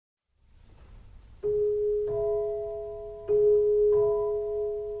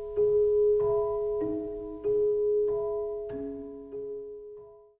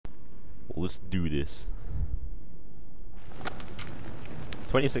Let's do this.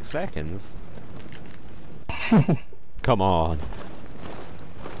 26 seconds? Come on.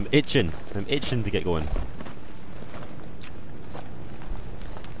 I'm itching to get going.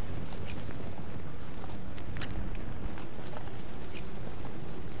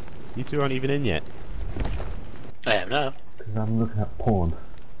 You two aren't even in yet. I am now. Because I'm looking at porn.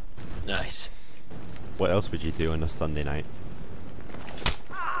 Nice. What else would you do on a Sunday night?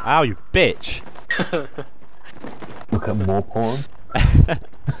 Ow, you bitch! Look at more porn.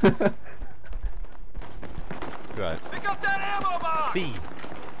 Right. Pick up that ammo box! C.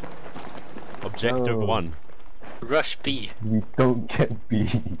 Objective 1. Rush B. We don't get B.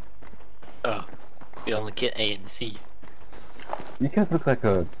 Oh. We only get A and C. You guys looks like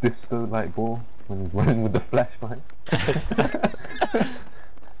a disco light ball when he's running with the flashlight.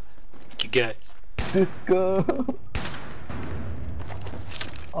 You guys. Disco!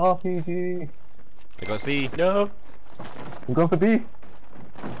 RPG! I got C. No. I'm going for B!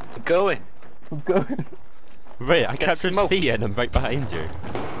 I'm going. I'm going! Right, I Get captured smoked. C and I'm right behind you.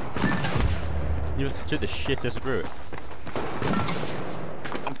 You must took the shittest route.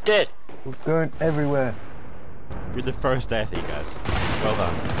 I'm dead. We're going everywhere! You're the first death, you guys. Well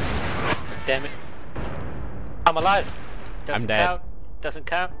done. Damn it. I'm alive. Doesn't I'm dead. count. Doesn't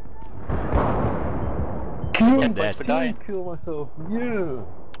count. Kill! 10 points for dying. Kill myself! Yeah!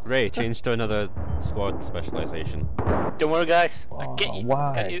 Ray, change to another squad specialization. Don't worry, guys. I get you.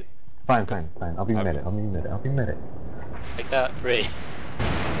 Why? Got you. Fine. I'll be Okay. medic. I'll be medic. Like that, Ray.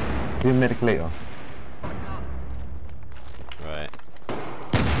 Be a medic later. Right.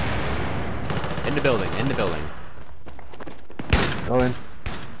 In the building. Go in.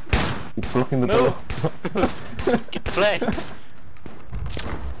 Keep blocking the Move. door. Get the flag.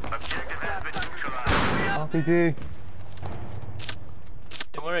 RPG!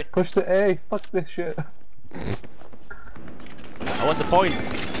 Don't worry. Push the A! Fuck this shit! I want the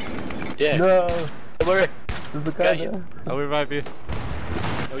points. Yeah. No! Don't worry. There's a guy Got you. there. I'll revive you.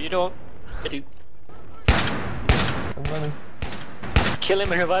 No, you don't. I do. I'm running. Kill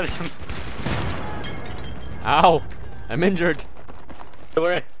him and revive him. Ow! I'm injured. Don't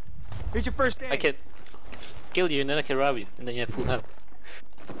worry. Here's your first aid. I can kill you and then I can rob you and then you have full health.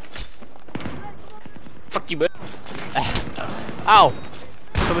 Fuck you, bud. Ow!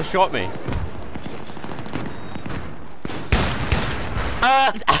 Someone shot me.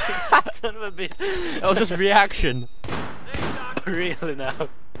 Ah! Son of a bitch. That was just reaction. Really now.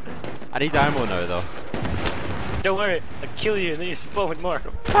 I need ammo now though. Don't worry. I'll kill you and then you spawn with more.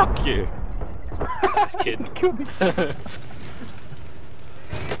 Fuck you. Just kidding. Kill me! Don't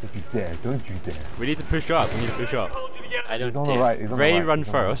you dare, don't you dare. We need to push up. I don't He's on dare. the right, he's on Ray the right. run he's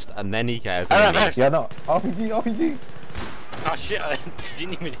on the right. first, and then he cares. Alright, first. Yeah, no. RPG! Oh shit, I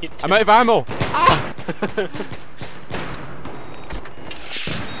didn't even hit I'm out of ammo.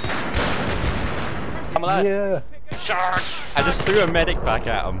 I'm alive. Yeah! Charge! I just threw a medic back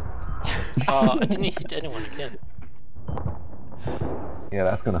at him. Oh, I didn't hit anyone again. Yeah,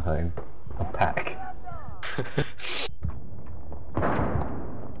 that's gonna hurt him. A pack.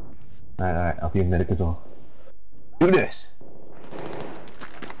 Alright, I'll be a medic as well. Do this!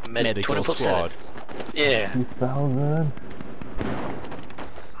 Medical 24/7. squad. Yeah, 2000!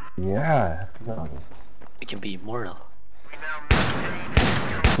 Yeah! No. we can be immortal.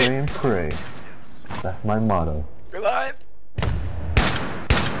 Pray and pray. That's my motto. Revive!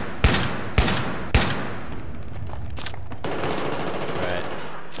 Right.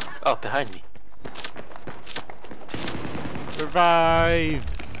 Oh, behind me. Revive!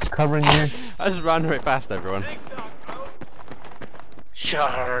 Covering you. I just ran right past everyone.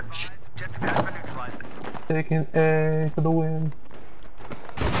 Charge! Taking A for the win.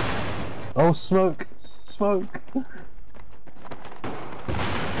 Oh, smoke! Smoke!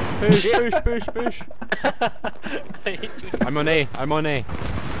 Push, Shit. push. I hit you. I'm on A.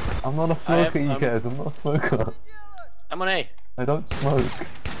 I'm not a smoker, you guys. I'm not a smoker. I'm on A. I don't smoke.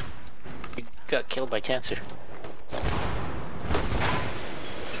 You got killed by cancer.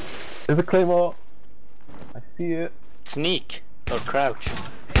 There's a claymore. I see it. Sneak or crouch.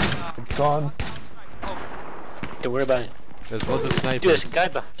 It's gone. Don't worry about it. There's loads of Dude, there's a snipers. guy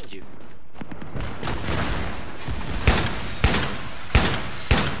behind you.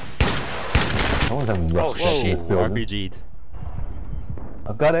 Someone's having Oh, rough sex in shit. this building. RPG'd.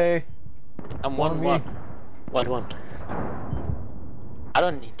 I've got A. I'm On me. 1-1. 1-1. I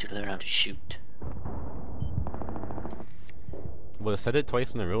don't need to learn how to shoot. Well, I said it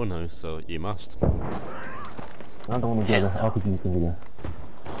twice in a row now, so you must. I don't want to go there. RPG's gonna go.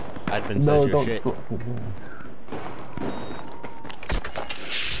 Admin No, says you're don't. shit.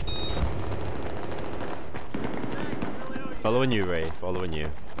 Following you, Ray. Following you.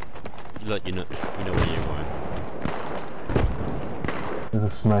 Look, you know where you're going. There's a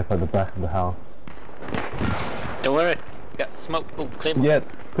sniper at the back of the house. Don't worry. We got smoke. Oh, Claymore. Yeah,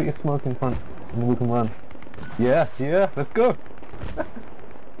 put your smoke in front and we can run. Yeah, let's go!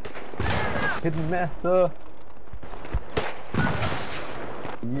 Hidden master!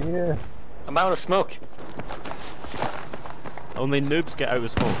 Yeah! I'm out of smoke. Only noobs get out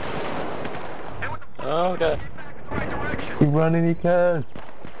of smoke. Oh god. Keep running, you guys!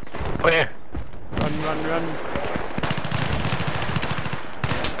 Where? Run, run, run.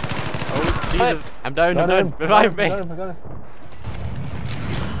 Oh, Jesus. I'm down, I'm down. Revive me. I got him.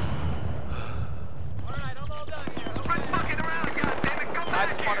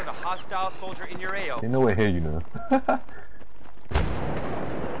 I've spotted a hostile soldier in your AO. Ain't nowhere here, you know.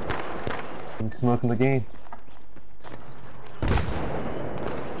 He's smoking the game.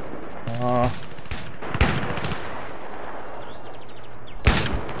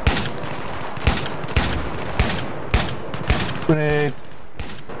 Grenade!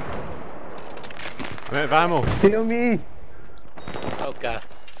 I'm out of ammo. Kill me! Oh god.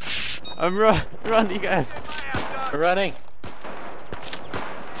 I'm run, you guys. We're running.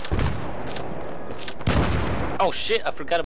 Oh shit, I forgot